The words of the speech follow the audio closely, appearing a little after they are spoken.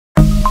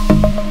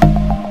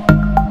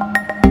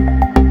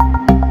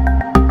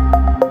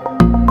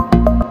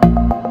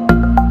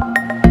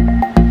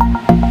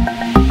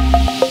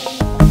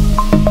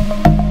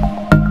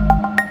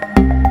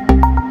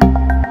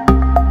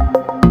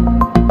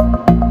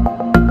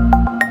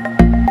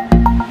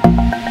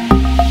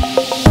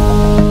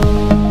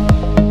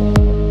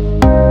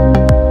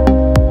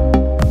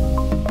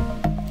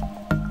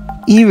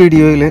ഈ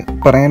വീഡിയോയിൽ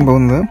പറയാൻ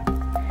പോകുന്നത്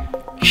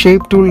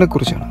ഷേപ്പ് ടൂളിനെ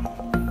കുറിച്ചാണ്.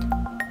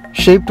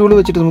 ഷേപ്പ് ടൂൾ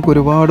വെച്ചിട്ട് നമുക്ക്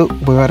ഒരുപാട്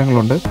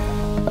ഉപകാരങ്ങളുണ്ട്,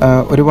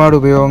 ഒരുപാട്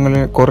ഉപയോഗങ്ങൾ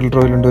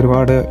കോറൽഡ്രോയിലുണ്ട്.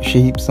 ഒരുപാട്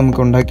ഷേപ്സ്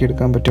നമുക്ക്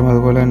ഉണ്ടാക്കിയെടുക്കാൻ പറ്റും.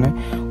 അതുപോലെ തന്നെ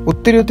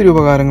ഒത്തിരി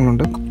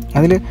ഉപകാരങ്ങളുണ്ട്.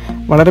 അതിൽ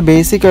വളരെ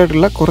ബേസിക്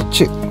ആയിട്ടുള്ള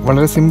കുറച്ച്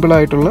വളരെ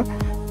സിമ്പിളായിട്ടുള്ള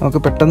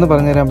നമുക്ക് പെട്ടെന്ന്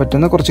പറഞ്ഞുതരാൻ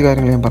പറ്റുന്ന കുറച്ച്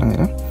കാര്യങ്ങൾ ഞാൻ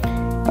പറഞ്ഞുതരാം.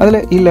 അതിൽ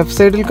ഈ ലെഫ്റ്റ്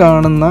സൈഡിൽ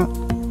കാണുന്ന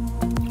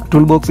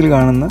ടൂൾ ബോക്സിൽ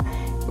കാണുന്ന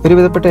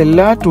ഒരുവിധപ്പെട്ട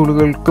എല്ലാ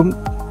ടൂളുകൾക്കും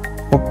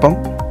ഒപ്പം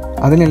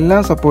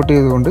അതിനെല്ലാം സപ്പോർട്ട്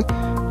ചെയ്തുകൊണ്ട്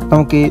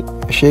നമുക്ക് ഈ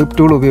ഷേപ്പ്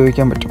ടൂൾ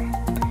ഉപയോഗിക്കാൻ പറ്റും.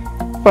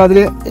 അപ്പോൾ അതിൽ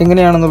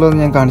എങ്ങനെയാണെന്നുള്ളത്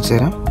ഞാൻ കാണിച്ചു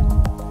തരാം.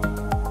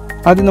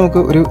 ആദ്യം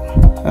നമുക്ക് ഒരു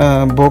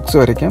ബോക്സ്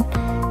വരയ്ക്കാം.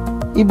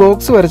 ഈ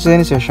ബോക്സ്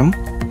വരച്ചതിന് ശേഷം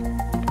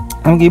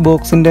നമുക്ക് ഈ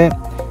ബോക്സിൻ്റെ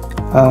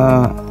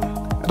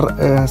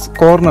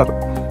കോർണർ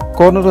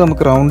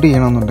നമുക്ക് റൗണ്ട്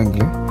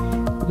ചെയ്യണമെന്നുണ്ടെങ്കിൽ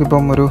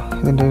ഇപ്പം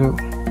ഇതിൻ്റെ ഒരു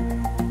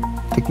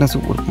തിക്നെസ്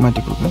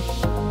മാറ്റി കൊടുക്കാം.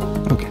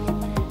 ഓക്കെ,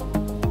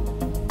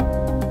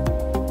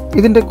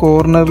 ഇതിൻ്റെ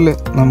കോർണറിൽ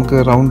നമുക്ക്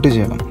റൗണ്ട്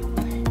ചെയ്യണം.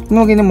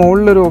 നമുക്കിതിന്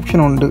മുകളിലൊരു ഓപ്ഷൻ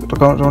ഉണ്ട്,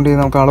 റൗണ്ട്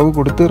ചെയ്ത് നമുക്ക് അളവ്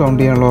കൊടുത്ത് റൗണ്ട്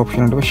ചെയ്യാനുള്ള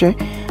ഓപ്ഷൻ ഉണ്ട്. പക്ഷേ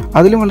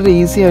അതിലും വളരെ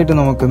ഈസി ആയിട്ട്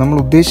നമ്മൾ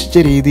ഉദ്ദേശിച്ച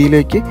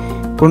രീതിയിലേക്ക്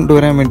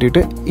കൊണ്ടുവരാൻ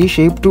വേണ്ടിയിട്ട് ഈ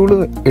ഷേപ്പ് ടൂൾ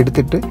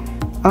എടുത്തിട്ട്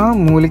ആ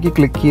മൂലയ്ക്ക്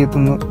ക്ലിക്ക്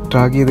ചെയ്തൊന്ന്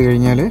ഡ്രാഗ് ചെയ്ത്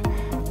കഴിഞ്ഞാൽ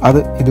അത്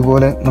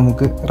ഇതുപോലെ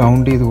നമുക്ക്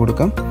റൗണ്ട് ചെയ്ത്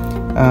കൊടുക്കാം.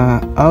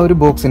 ആ ഒരു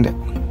ബോക്സിൻ്റെ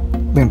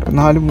ഇതുണ്ട്,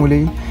 4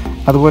 മൂലയും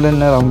അതുപോലെ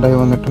തന്നെ റൗണ്ടായി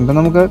വന്നിട്ടുണ്ട്.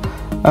 നമുക്ക്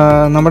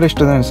നമ്മുടെ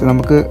ഇഷ്ടത്തിനനുസരിച്ച്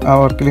നമുക്ക് ആ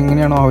വർക്കിൽ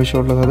എങ്ങനെയാണോ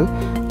ആവശ്യമുള്ളത് അത്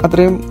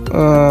അത്രയും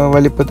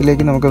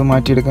വലിപ്പത്തിലേക്ക് നമുക്കത്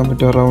മാറ്റിയെടുക്കാൻ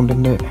പറ്റും.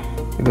 റൗണ്ടിൻ്റെ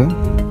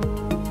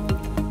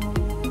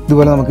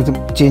ഇതുപോലെ നമുക്കിത്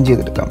ചേഞ്ച്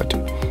ചെയ്തെടുക്കാൻ പറ്റും.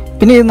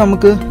 പിന്നെ ഇത്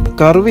നമുക്ക്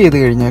കർവ് ചെയ്ത്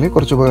കഴിഞ്ഞാൽ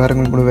കുറച്ച്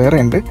ഉപകാരങ്ങൾ കൂടി വേറെ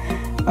ഉണ്ട്.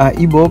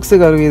 ഈ ബോക്സ്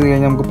കർവ് ചെയ്ത്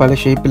കഴിഞ്ഞാൽ നമുക്ക് പല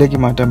ഷേപ്പിലേക്ക്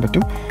മാറ്റാൻ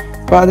പറ്റും.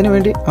 അപ്പോൾ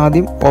അതിനുവേണ്ടി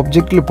ആദ്യം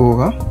ഒബ്ജക്റ്റിൽ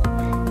പോവുക,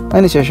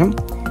 അതിനുശേഷം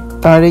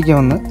താഴേക്ക്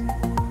വന്ന്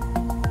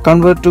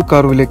കൺവേർട്ട് ടു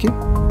കർവിലേക്ക്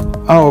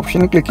ആ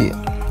ഓപ്ഷനിൽ ക്ലിക്ക് ചെയ്യുക.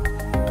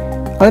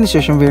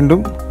 അതിനുശേഷം വീണ്ടും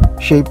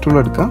ഷേപ്പ് ടൂൾ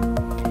എടുക്കുക.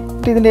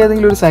 ഇതിൻ്റെ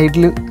ഏതെങ്കിലും ഒരു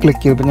സൈഡിൽ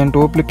ക്ലിക്ക് ചെയ്ത്, ഇപ്പോൾ ഞാൻ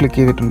ടോപ്പിൽ ക്ലിക്ക്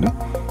ചെയ്തിട്ടുണ്ട്.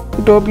 ഈ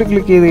ടോപ്പിൽ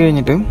ക്ലിക്ക് ചെയ്ത്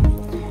കഴിഞ്ഞിട്ട്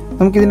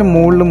നമുക്കിതിൻ്റെ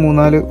മുകളിൽ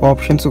 3-4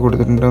 ഓപ്ഷൻസ്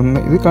കൊടുത്തിട്ടുണ്ട്. ഒന്ന്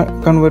ഇത്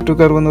കൺവേർട്ട് ടു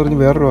കർവ് എന്ന് പറഞ്ഞ്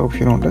വേറൊരു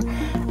ഓപ്ഷനുണ്ട്.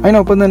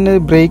 അതിനൊപ്പം തന്നെ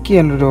ബ്രേക്ക്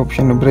ചെയ്യാനൊരു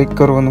ഓപ്ഷനുണ്ട്, ബ്രേക്ക്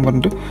കർവ് എന്ന്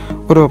പറഞ്ഞിട്ട്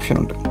ഒരു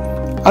ഓപ്ഷനുണ്ട്.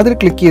 അതിൽ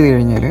ക്ലിക്ക് ചെയ്ത്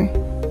കഴിഞ്ഞാൽ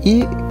ഈ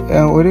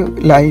ഒരു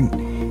ലൈൻ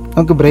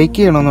നമുക്ക് ബ്രേക്ക്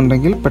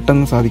ചെയ്യണമെന്നുണ്ടെങ്കിൽ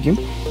പെട്ടെന്ന് സാധിക്കും.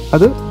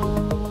 അത്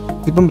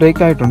ഇതിപ്പം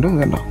ബ്രേക്ക് ആയിട്ടുണ്ട്,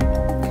 ഇതുണ്ടോ,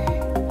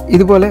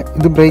 ഇതുപോലെ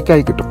ഇത്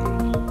ബ്രേക്കായി കിട്ടും.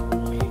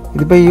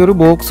 ഇതിപ്പോൾ ഈ ഒരു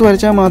ബോക്സ്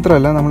വരച്ചാൽ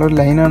മാത്രമല്ല, നമ്മളൊരു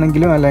ലൈൻ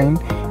ആണെങ്കിലും ആ ലൈൻ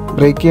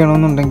ബ്രേക്ക്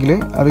ചെയ്യണമെന്നുണ്ടെങ്കിൽ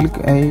അതിൽ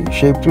ഈ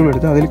ഷേപ്പ് ടൂൾ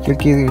എടുത്ത് അതിൽ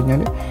ക്ലിക്ക് ചെയ്ത്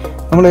കഴിഞ്ഞാൽ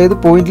നമ്മൾ ഏത്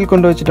പോയിന്റിൽ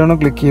കൊണ്ടുവച്ചിട്ടാണോ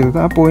ക്ലിക്ക് ചെയ്തത്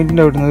ആ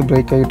പോയിന്റിൻ്റെ അവിടെ നിന്ന്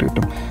ബ്രേക്ക് ആയിട്ട്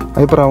കിട്ടും.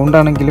 അതിപ്പോൾ റൗണ്ട്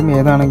ആണെങ്കിലും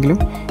ഏതാണെങ്കിലും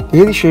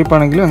ഏത് ഷേപ്പ്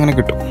ആണെങ്കിലും അങ്ങനെ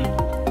കിട്ടും.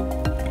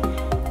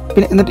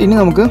 പിന്നെ എന്നിട്ട് ഇനി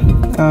നമുക്ക്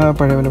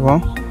പഴയ പോലെ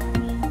പോവാം.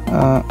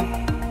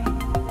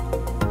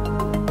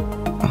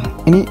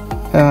 ഇനി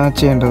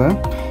ചെയ്യേണ്ടത്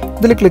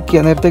ഇതിൽ ക്ലിക്ക്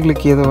ചെയ്യുക, നേരത്തെ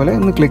ക്ലിക്ക് ചെയ്ത പോലെ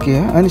ഒന്ന് ക്ലിക്ക്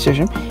ചെയ്യുക.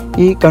 അതിനുശേഷം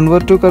ഈ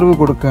കൺവേർട്ട് ടു കർവ്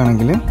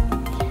കൊടുക്കുകയാണെങ്കിൽ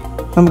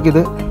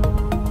നമുക്കിത്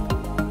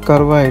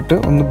കർവായിട്ട്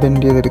ഒന്ന്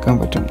ബെൻഡ് ചെയ്തെടുക്കാൻ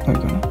പറ്റും.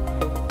 നോക്കണം,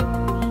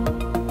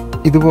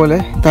 ഇതുപോലെ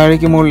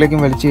താഴേക്ക് മുകളിലേക്കും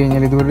വലിച്ചു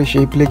കഴിഞ്ഞാൽ ഇതുപോലെ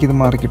ഷേപ്പിലേക്ക് ഇത്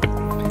മാറി കിട്ടും.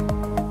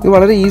 ഇത്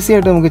വളരെ ഈസി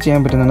ആയിട്ട് നമുക്ക് ചെയ്യാൻ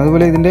പറ്റുന്നതാണ്.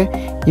 അതുപോലെ ഇതിൻ്റെ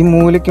ഈ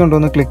മൂലയ്ക്ക്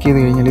കൊണ്ടുവന്ന് ക്ലിക്ക് ചെയ്ത്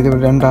കഴിഞ്ഞാൽ ഇത്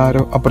 2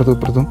 ആരോ അപ്പുറത്തും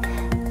ഇപ്പുറത്തും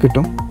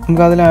കിട്ടും.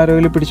 നമുക്ക് അതിൽ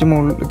ആരോയിൽ പിടിച്ച്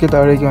മുകളിലേക്ക്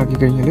താഴേക്കും ആക്കി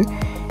കഴിഞ്ഞാൽ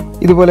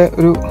ഇതുപോലെ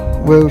ഒരു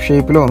വേവ്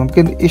ഷേപ്പിലോ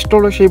നമുക്ക്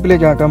ഇഷ്ടമുള്ള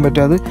ഷേപ്പിലേക്ക് ആക്കാൻ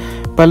പറ്റും. അത്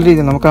പല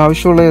രീതിയിൽ നമുക്ക്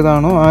ആവശ്യമുള്ള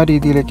ഏതാണോ ആ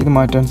രീതിയിലേക്ക് ഇത്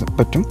മാറ്റാൻ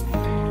പറ്റും.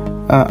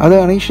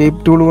 അതാണ് ഈ ഷേപ്പ്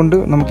ടൂൾ കൊണ്ട്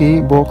നമുക്ക് ഈ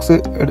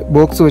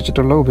ബോക്സ്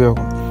വെച്ചിട്ടുള്ള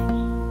ഉപയോഗം.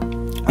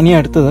 ഇനി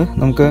അടുത്തത്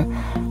നമുക്ക്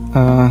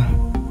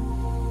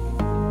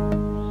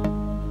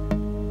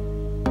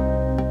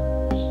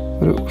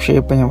ഒരു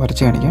ഷേപ്പ് ഞാൻ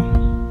വരച്ച് കാണിക്കാം.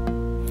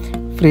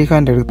 Free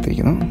hand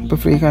എടുത്തിരിക്കുന്നു. ഇപ്പോൾ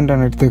ഫ്രീ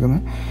ഹാൻഡാണ്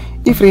എടുത്തേക്കുന്നത്.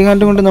 ഈ ഫ്രീ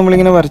ഹാൻഡ് കൊണ്ട്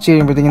നമ്മളിങ്ങനെ വരച്ച്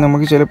കഴിയുമ്പോഴത്തേക്കും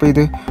നമുക്ക് ചിലപ്പോൾ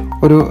ഇത്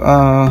ഒരു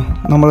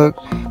നമ്മൾ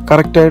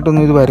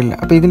കറക്റ്റായിട്ടൊന്നും ഇത് വരില്ല.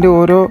 അപ്പോൾ ഇതിൻ്റെ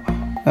ഓരോ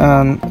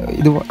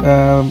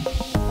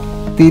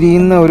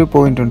തിരിയുന്ന ഒരു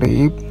പോയിൻ്റ് ഉണ്ട്.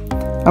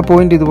 ആ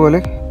പോയിൻ്റ് ഇതുപോലെ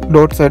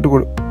ഡോട്ട്സ് ആയിട്ട്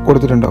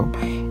കൊടുത്തിട്ടുണ്ടാകും.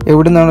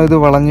 എവിടെ നിന്നാണോ ഇത്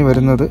വളഞ്ഞ്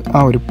വരുന്നത് ആ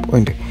ഒരു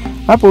പോയിൻ്റ്,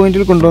 ആ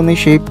പോയിന്റിൽ കൊണ്ടുവന്ന് ഈ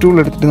ഷേപ്പ് ടൂൾ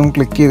എടുത്തിട്ട് നമുക്ക്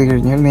ക്ലിക്ക് ചെയ്ത്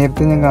കഴിഞ്ഞാൽ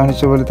നേരത്തെ ഞാൻ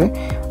കാണിച്ച പോലത്തെ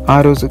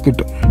ആരോസ്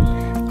കിട്ടും.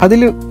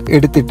 അതിൽ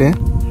എടുത്തിട്ട്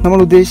നമ്മൾ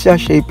ഉദ്ദേശിച്ച ആ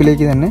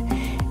ഷേപ്പിലേക്ക് തന്നെ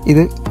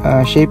ഇത്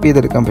ഷേപ്പ്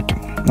ചെയ്തെടുക്കാൻ പറ്റും.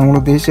 നമ്മൾ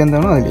ഉദ്ദേശിച്ചത്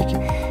എന്താണോ അതിലേക്ക്.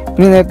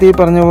 പിന്നെ നേരത്തെ ഈ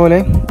പറഞ്ഞ പോലെ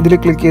ഇതിൽ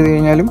ക്ലിക്ക് ചെയ്ത്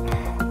കഴിഞ്ഞാലും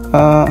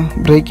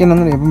ബ്രേക്ക്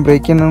ചെയ്യാനാണ്, ഇപ്പം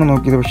ബ്രേക്ക് ചെയ്യാനാണ്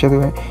നോക്കിയത്. പക്ഷേ അത്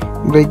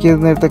ബ്രേക്ക് ചെയ്ത്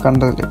നേരത്തെ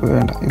കണ്ടതല്ലേ, ഇപ്പോൾ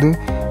വേണ്ട.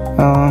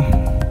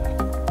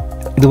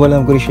 ഇതുപോലെ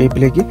നമുക്കൊരു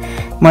ഷേപ്പിലേക്ക്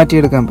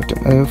മാറ്റിയെടുക്കാൻ പറ്റും.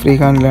 ഫ്രീ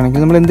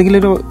ഹാൻഡിലാണെങ്കിൽ നമ്മൾ എന്തെങ്കിലും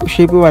ഒരു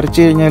ഷേപ്പ്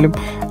വരച്ച് കഴിഞ്ഞാലും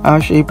ആ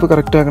ഷേപ്പ്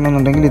കറക്റ്റ്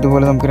ആക്കണമെന്നുണ്ടെങ്കിൽ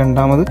ഇതുപോലെ നമുക്ക്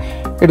രണ്ടാമത്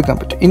എടുക്കാൻ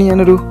പറ്റും. ഇനി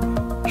ഞാനൊരു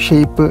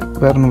ഷേപ്പ്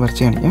വേറൊന്ന്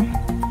വരച്ച് കാണിക്കാം.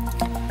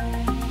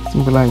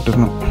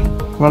 സിമ്പിളായിട്ടൊന്നും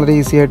വളരെ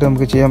ഈസി ആയിട്ട്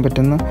നമുക്ക് ചെയ്യാൻ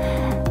പറ്റുന്ന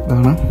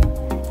ഇതാണ്.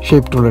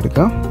 ഷേപ്പ് ടൂൾ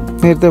എടുക്കുക,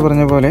 നേരത്തെ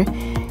പറഞ്ഞ പോലെ.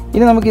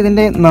 ഇനി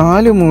നമുക്കിതിൻ്റെ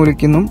 4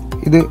 മൂലയ്ക്കൊന്നും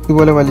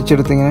ഇതുപോലെ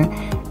വലിച്ചെടുത്ത് ഇങ്ങനെ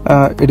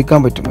എടുക്കാൻ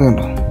പറ്റും.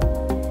 ഇതുണ്ടോ,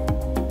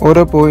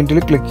 ഓരോ പോയിന്റിൽ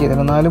ക്ലിക്ക്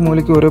ചെയ്തിട്ട് 4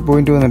 മൂലയ്ക്ക് ഓരോ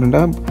പോയിന്റ് വന്നിട്ടുണ്ട്.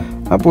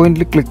 ആ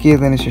പോയിന്റിൽ ക്ലിക്ക്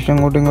ചെയ്തതിന് ശേഷം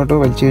അങ്ങോട്ടും ഇങ്ങോട്ടോ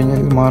വലിച്ചു കഴിഞ്ഞാൽ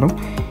ഇത് മാറും.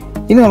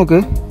 ഇനി നമുക്ക്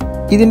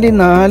ഇതിൻ്റെ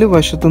 4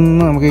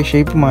 വശത്തുനിന്ന് നമുക്ക് ഈ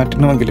ഷേപ്പ്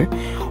മാറ്റണമെങ്കിൽ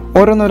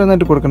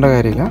ഓരോന്നോരോന്നായിട്ട് കൊടുക്കേണ്ട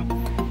കാര്യമില്ല.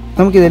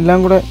 നമുക്കിതെല്ലാം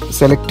കൂടെ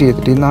സെലക്ട്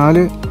ചെയ്തിട്ട് ഈ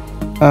 4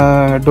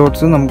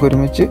 ഡോട്ട്സ് നമുക്ക്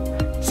ഒരുമിച്ച്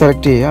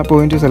സെലക്ട് ചെയ്യുക. ആ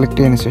പോയിന്റ് സെലക്ട്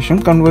ചെയ്തതിന് ശേഷം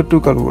കൺവേർട്ട് ടു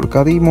കർവ് കൊടുക്കുക.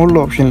 അത് ഈ മുകളിലെ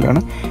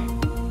ഓപ്ഷനിലാണ്.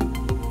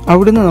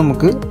 അവിടുന്ന്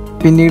നമുക്ക്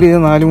പിന്നീട് ഇത്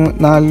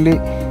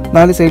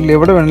നാല് സൈഡിൽ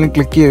എവിടെ വേണമെങ്കിലും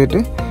ക്ലിക്ക് ചെയ്തിട്ട്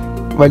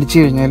വലിച്ചു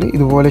കഴിഞ്ഞാൽ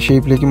ഇതുപോലെ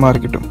ഷേപ്പിലേക്ക് മാറി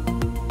കിട്ടും.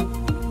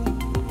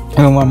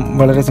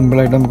 വളരെ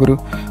സിമ്പിളായിട്ട് നമുക്കൊരു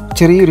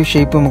ചെറിയൊരു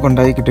ഷേപ്പ് നമുക്ക്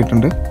ഉണ്ടാക്കി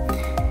കിട്ടിയിട്ടുണ്ട്.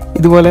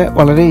 ഇതുപോലെ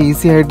വളരെ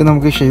ഈസി ആയിട്ട്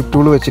നമുക്ക് ഷേപ്പ്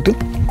ടൂൾ വെച്ചിട്ട്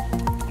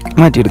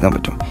മാറ്റിയെടുക്കാൻ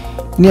പറ്റും.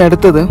 ഇനി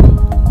അടുത്തത്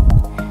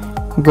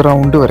നമുക്ക്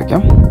റൗണ്ട്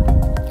വരയ്ക്കാം.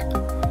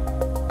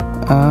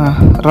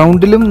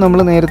 റൗണ്ടിലും നമ്മൾ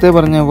നേരത്തെ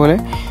പറഞ്ഞ പോലെ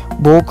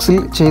ബോക്സിൽ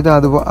ചെയ്ത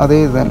അതേ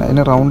ഇത് തന്നെ.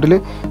 അതിന് റൗണ്ടിൽ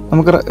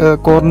നമുക്ക്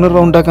കോർണർ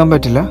റൗണ്ടാക്കാൻ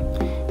പറ്റില്ല.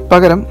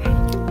 പകരം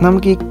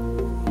നമുക്ക് ഈ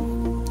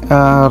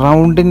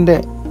റൗണ്ടിൻ്റെ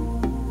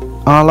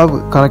അളവ്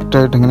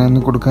കറക്റ്റായിട്ട് ഇങ്ങനെ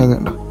ഒന്ന്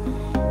കൊടുക്കാതുണ്ട്.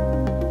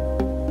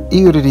 ഈ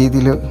ഒരു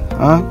രീതിയിൽ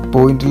ആ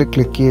പോയിന്റിൽ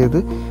ക്ലിക്ക് ചെയ്ത്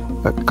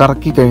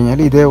കറക്കി കഴിഞ്ഞാൽ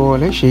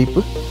ഇതേപോലെ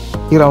ഷേപ്പ്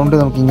ഈ റൗണ്ട്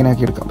നമുക്ക് ഇങ്ങനെ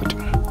ആക്കി എടുക്കാൻ പറ്റും.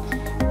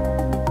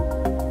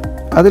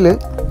 അതിൽ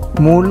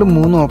മുകളിൽ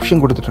 3 ഓപ്ഷൻ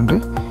കൊടുത്തിട്ടുണ്ട്.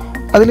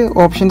 അതിൽ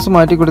ഓപ്ഷൻസ്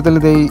മാറ്റി കൊടുത്താൽ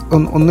ഇത്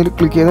ഒന്നിൽ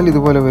ക്ലിക്ക് ചെയ്താൽ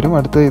ഇതുപോലെ വരും.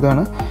 അടുത്ത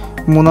ഇതാണ്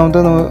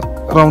മൂന്നാമത്തെ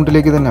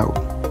റൗണ്ടിലേക്ക് തന്നെ ആകും.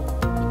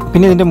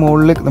 പിന്നെ ഇതിൻ്റെ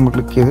മുകളിലേക്ക് നമ്മൾ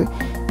ക്ലിക്ക് ചെയ്ത്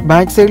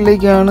ബാക്ക്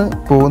സൈഡിലേക്കാണ്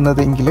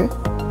പോകുന്നതെങ്കിൽ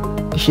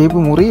ഷേപ്പ്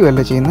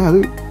മുറിയുമല്ല ചെയ്യുന്നത്, അത്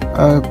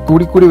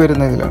കൂടിക്കൂടി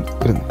വരുന്ന ഇതിലാണ്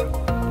വരുന്നത്.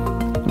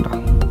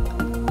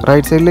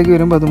 റൈറ്റ് സൈഡിലേക്ക്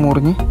വരുമ്പോൾ അത്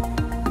മുറിഞ്ഞ്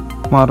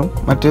മാറും,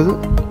 മറ്റേത്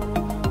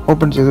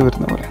ഓപ്പൺ ചെയ്ത്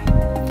വരുന്ന പോലെ.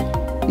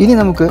 ഇനി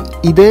നമുക്ക്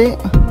ഇതേ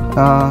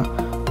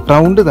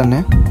റൗണ്ട് തന്നെ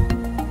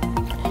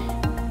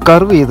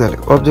കർവ് ചെയ്താൽ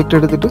ഒബ്ജക്റ്റ്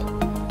എടുത്തിട്ട്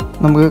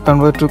നമുക്ക്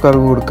കൺവേർട്ട് ടു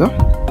കർവ്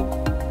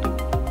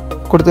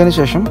കൊടുത്തതിന്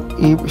ശേഷം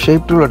ഈ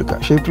ഷേപ്പ് ടൂൾ എടുക്കുക.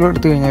 ഷേപ്പ് ടൂൾ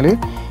എടുത്തു കഴിഞ്ഞാൽ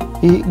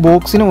ഈ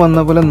ബോക്സിന് വന്ന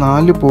പോലെ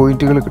 4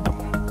 പോയിന്റുകൾ കിട്ടും.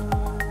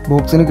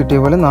 ബോക്സിന് കിട്ടിയ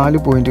പോലെ 4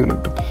 പോയിന്റുകൾ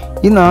കിട്ടും.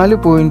 ഈ 4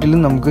 പോയിന്റിലും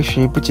നമുക്ക്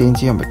ഷേപ്പ് ചേഞ്ച്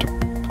ചെയ്യാൻ പറ്റും.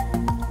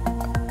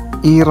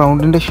 ഈ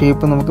റൗണ്ടിൻ്റെ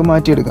ഷേപ്പ് നമുക്ക്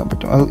മാറ്റിയെടുക്കാൻ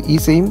പറ്റും. അത് ഈ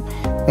സെയിം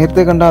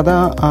നേരത്തെ കണ്ട അത്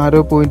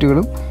ആരോ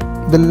പോയിന്റുകളും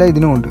ഇതെല്ലാം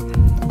ഇതിനുമുണ്ട്.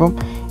 അപ്പം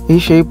ഈ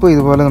ഷേപ്പ്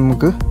ഇതുപോലെ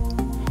നമുക്ക്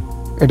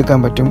എടുക്കാൻ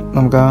പറ്റും.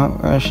 നമുക്ക്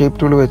ആ ഷേപ്പ്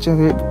ടൂൾ വെച്ച്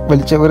അത്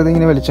വെറുതെ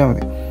ഇങ്ങനെ വലിച്ചാൽ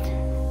മതി.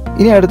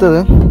 ഇനി അടുത്തത്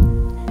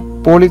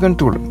പോളിഗൺ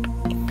ടൂളുണ്ട്.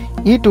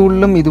 ഈ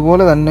ടൂളിലും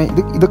ഇതുപോലെ തന്നെ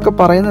ഇതൊക്കെ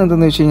പറയുന്നത്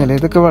എന്തെന്ന് വെച്ച് കഴിഞ്ഞാൽ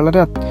ഇതൊക്കെ വളരെ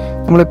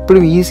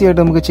നമ്മളെപ്പോഴും ഈസി ആയിട്ട്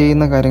നമുക്ക്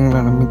ചെയ്യുന്ന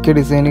കാര്യങ്ങളാണ്. മിക്ക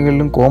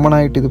ഡിസൈനുകളിലും കോമൺ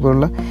ആയിട്ട്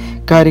ഇതുപോലുള്ള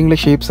കാര്യങ്ങൾ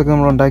ഷേപ്സൊക്കെ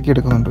നമ്മൾ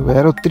ഉണ്ടാക്കിയെടുക്കുന്നുണ്ട്.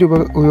 വേറെ ഒത്തിരി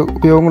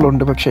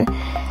ഉപയോഗങ്ങളുണ്ട്. പക്ഷേ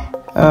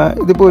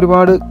ഇതിപ്പോൾ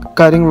ഒരുപാട്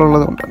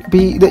കാര്യങ്ങളുള്ളതുകൊണ്ടാണ്.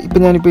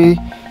 ഇപ്പം ഞാനിപ്പോൾ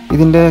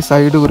ഇതിൻ്റെ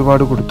സൈഡ്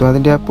ഒരുപാട് കൊടുത്തു.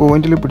 അതിൻ്റെ ആ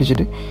പോയിന്റിൽ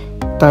പിടിച്ചിട്ട്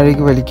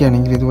താഴേക്ക്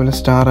വലിക്കുകയാണെങ്കിൽ ഇതുപോലെ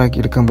സ്റ്റാർ ആക്കി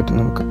എടുക്കാൻ പറ്റും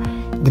നമുക്ക്.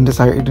 ഇതിൻ്റെ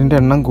സൈഡിൻ്റെ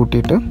എണ്ണം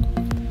കൂട്ടിയിട്ട്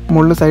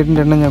മുകളിൽ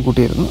സൈഡിൻ്റെ എണ്ണം ഞാൻ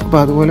കൂട്ടിയിരുന്നു. അപ്പോൾ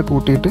അതുപോലെ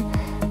കൂട്ടിയിട്ട്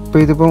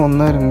ഇപ്പോൾ ഇതിപ്പോൾ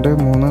 1 2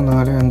 3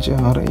 4 5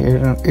 6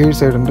 7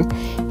 സൈഡുണ്ട്.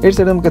 7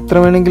 സൈഡ് നമുക്ക് എത്ര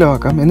വേണമെങ്കിലും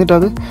ആക്കാം.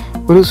 എന്നിട്ടത്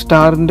ഒരു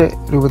സ്റ്റാറിൻ്റെ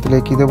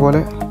രൂപത്തിലേക്ക്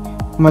ഇതുപോലെ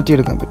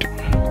മാറ്റിയെടുക്കാൻ പറ്റും.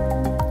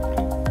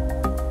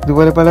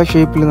 ഇതുപോലെ പല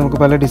ഷേപ്പിൽ നമുക്ക്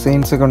പല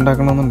ഡിസൈൻസൊക്കെ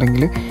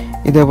ഉണ്ടാക്കണമെന്നുണ്ടെങ്കിൽ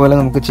ഇതേപോലെ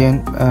നമുക്ക് ചെയ്യാൻ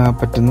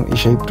പറ്റുന്നു ഈ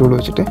ഷേപ്പ് ടൂൾ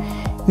വെച്ചിട്ട്.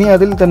 ഇനി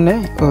അതിൽ തന്നെ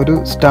ഒരു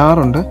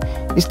സ്റ്റാറുണ്ട്.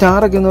 ഈ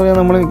സ്റ്റാറൊക്കെ എന്ന് പറഞ്ഞാൽ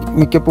നമ്മൾ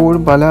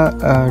മിക്കപ്പോഴും പല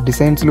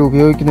ഡിസൈൻസിലും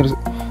ഉപയോഗിക്കുന്നൊരു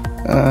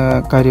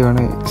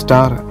കാര്യമാണ്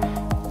സ്റ്റാർ.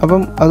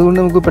 അപ്പം അതുകൊണ്ട്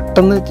നമുക്ക്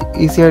പെട്ടെന്ന്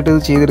ഈസി ആയിട്ട്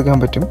ഇത് ചെയ്തെടുക്കാൻ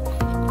പറ്റും.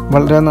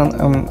 വളരെ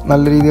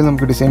നല്ല രീതിയിൽ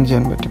നമുക്ക് ഡിസൈൻ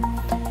ചെയ്യാൻ പറ്റും.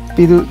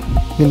 അപ്പോൾ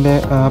ഇതിൻ്റെ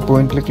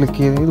പോയിന്റിൽ ക്ലിക്ക്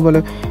ചെയ്ത് ഇതുപോലെ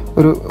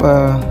ഒരു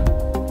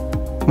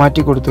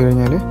മാറ്റി കൊടുത്തു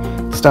കഴിഞ്ഞാൽ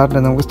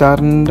നമുക്ക്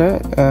സ്റ്റാറിൻ്റെ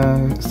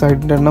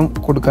സൈഡിൻ്റെ എണ്ണം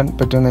കൊടുക്കാൻ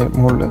പറ്റുന്ന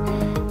മുകളിൽ.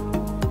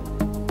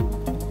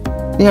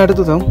 ഇനി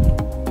അടുത്തത്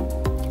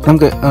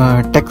നമുക്ക്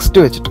ടെക്സ്റ്റ്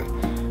വെച്ചിട്ട്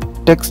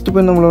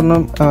ഇപ്പം നമ്മൾ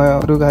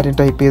ഒരു കാര്യം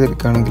ടൈപ്പ്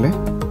ചെയ്തെടുക്കുകയാണെങ്കിൽ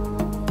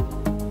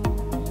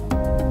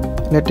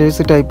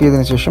ലെറ്റേഴ്സ് ടൈപ്പ്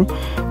ചെയ്തതിന് ശേഷം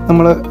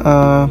നമ്മൾ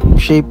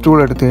ഷേപ്പ് ടൂൾ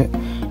എടുത്ത്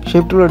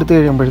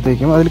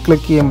കഴിയുമ്പോഴത്തേക്കും അതിൽ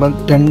ക്ലിക്ക് ചെയ്യുമ്പോൾ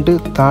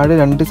താഴെ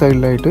 2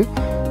 സൈഡിലായിട്ട്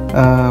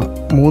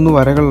 3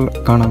 വരകൾ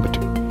കാണാൻ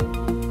പറ്റും.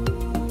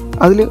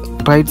 അതിൽ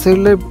റൈറ്റ്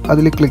സൈഡിൽ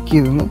അതിൽ ക്ലിക്ക്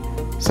ചെയ്തൊന്ന്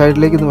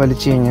സൈഡിലേക്ക് ഒന്ന്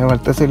വലിച്ചു കഴിഞ്ഞാൽ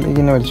വലത്തെ സൈഡിലേക്ക്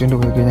തന്നെ വലിച്ചുകൊണ്ട്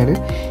പോയി കഴിഞ്ഞാൽ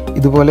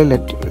ഇതുപോലെ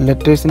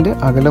ലെറ്റേഴ്സിൻ്റെ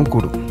അകലം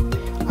കൂടും.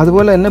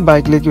 അതുപോലെ തന്നെ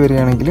ബാക്കിലേക്ക്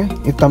വരികയാണെങ്കിൽ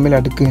ഇത് തമ്മിൽ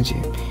അടുക്കുകയും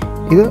ചെയ്യും.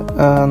 ഇത്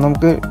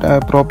നമുക്ക്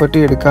പ്രോപ്പർട്ടി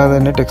എടുക്കാതെ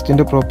തന്നെ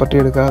ടെക്സ്റ്റിൻ്റെ പ്രോപ്പർട്ടി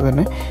എടുക്കാതെ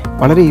തന്നെ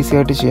വളരെ ഈസി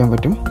ആയിട്ട് ചെയ്യാൻ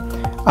പറ്റും.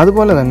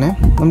 അതുപോലെ തന്നെ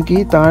നമുക്ക്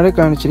ഈ താഴെ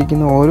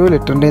കാണിച്ചിരിക്കുന്ന ഓരോ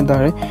ലെറ്ററിൻ്റെയും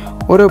താഴെ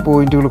ഓരോ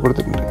പോയിന്റുകൾ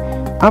കൊടുത്തിട്ടുണ്ട്.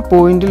 ആ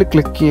പോയിന്റിൽ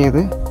ക്ലിക്ക്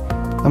ചെയ്ത്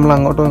നമ്മൾ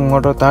അങ്ങോട്ടോ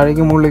ഇങ്ങോട്ടോ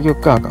താഴേക്ക്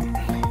മുകളിലേക്കൊക്കെ ആക്കാം.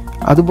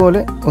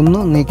 അതുപോലെ ഒന്ന്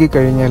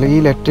നീക്കിക്കഴിഞ്ഞാൽ ഈ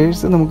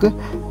ലെറ്റേഴ്സ് നമുക്ക്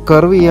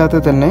കർവ്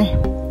ചെയ്യാതെ തന്നെ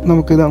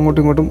നമുക്കിത്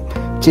അങ്ങോട്ടും ഇങ്ങോട്ടും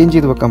ചേഞ്ച്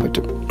ചെയ്ത് വെക്കാൻ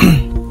പറ്റും.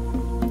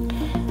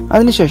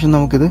 അതിനുശേഷം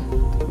നമുക്കിത്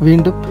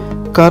വീണ്ടും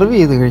കർവ്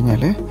ചെയ്ത്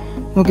കഴിഞ്ഞാൽ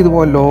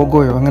നമുക്കിതുപോലെ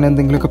ലോഗോയോ അങ്ങനെ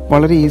എന്തെങ്കിലുമൊക്കെ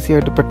വളരെ ഈസി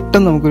ആയിട്ട്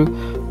പെട്ടെന്ന് നമുക്കൊരു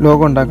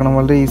ലോഗോ ഉണ്ടാക്കണം.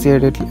 വളരെ ഈസി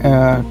ആയിട്ട്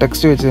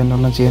ടെക്സ്റ്റ് വെച്ച് തന്നെ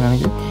ഒന്നും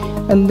ചെയ്യാനാണെങ്കിൽ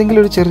എന്തെങ്കിലും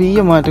ഒരു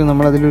ചെറിയ മാറ്റം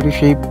നമ്മളതിലൊരു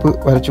ഷേപ്പ്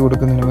വരച്ചു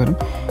കൊടുക്കുന്നതിന് പകരം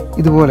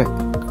ഇതുപോലെ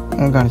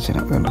കാണിച്ചു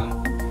തരാം. കണ്ടോ,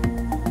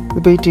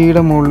 ഇതിപ്പോൾ ഈ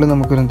ടീയുടെ മുകളിൽ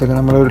നമുക്കൊരു എന്തെങ്കിലും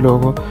നമ്മളൊരു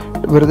ലോഗോ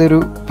വെറുതെ ഒരു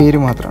പേര്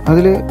മാത്രം,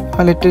 അതിൽ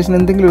ആ ലെറ്റേഴ്സിന്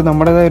എന്തെങ്കിലും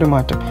നമ്മുടേതായ ഒരു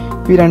മാറ്റം.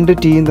 ഈ 2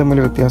 ടീയും തമ്മിൽ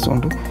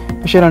വ്യത്യാസമുണ്ട്,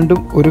 പക്ഷേ രണ്ടും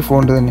ഒരു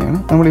ഫോണ്ട് തന്നെയാണ്.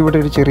 നമ്മളിവിടെ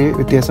ഒരു ചെറിയ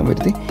വ്യത്യാസം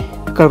വരുത്തി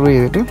കർവ്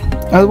ചെയ്തിട്ട്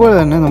അതുപോലെ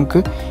തന്നെ നമുക്ക്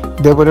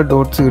ഇതേപോലെ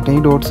ഡോട്ട്സ് കിട്ടും. ഈ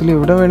ഡോട്ട്സിൽ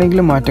എവിടെ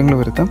വേണമെങ്കിലും മാറ്റങ്ങൾ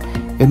വരുത്താം.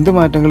 എന്ത്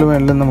മാറ്റങ്ങൾ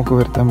വേണമെങ്കിലും നമുക്ക്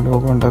വരുത്താം.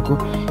 ലോഗോ ഉണ്ടാക്കും.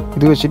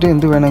 ഇത് വെച്ചിട്ട്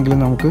എന്ത് വേണമെങ്കിലും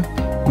നമുക്ക്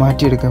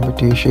മാറ്റിയെടുക്കാൻ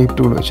പറ്റും ഈ ഷേപ്പ്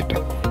ടൂൾ വെച്ചിട്ട്.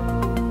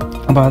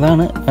 അപ്പോൾ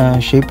അതാണ്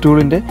ഷേപ്പ്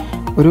ടൂളിൻ്റെ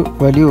ഒരു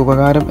വലിയ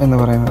ഉപകാരം എന്ന്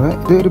പറയുന്നത്.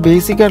 ഇത് ഒരു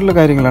ബേസിക് ആയിട്ടുള്ള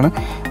കാര്യങ്ങളാണ്.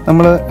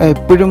 നമ്മൾ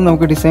എപ്പോഴും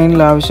നമുക്ക്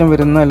ഡിസൈനിൽ ആവശ്യം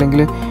വരുന്ന,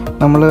 അല്ലെങ്കിൽ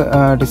നമ്മൾ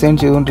ഡിസൈൻ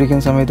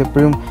ചെയ്തുകൊണ്ടിരിക്കുന്ന സമയത്ത്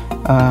എപ്പോഴും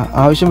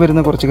ആവശ്യം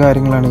വരുന്ന കുറച്ച്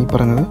കാര്യങ്ങളാണ് ഈ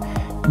പറഞ്ഞത്,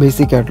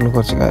 ബേസിക് ആയിട്ടുള്ള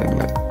കുറച്ച്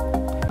കാര്യങ്ങൾ.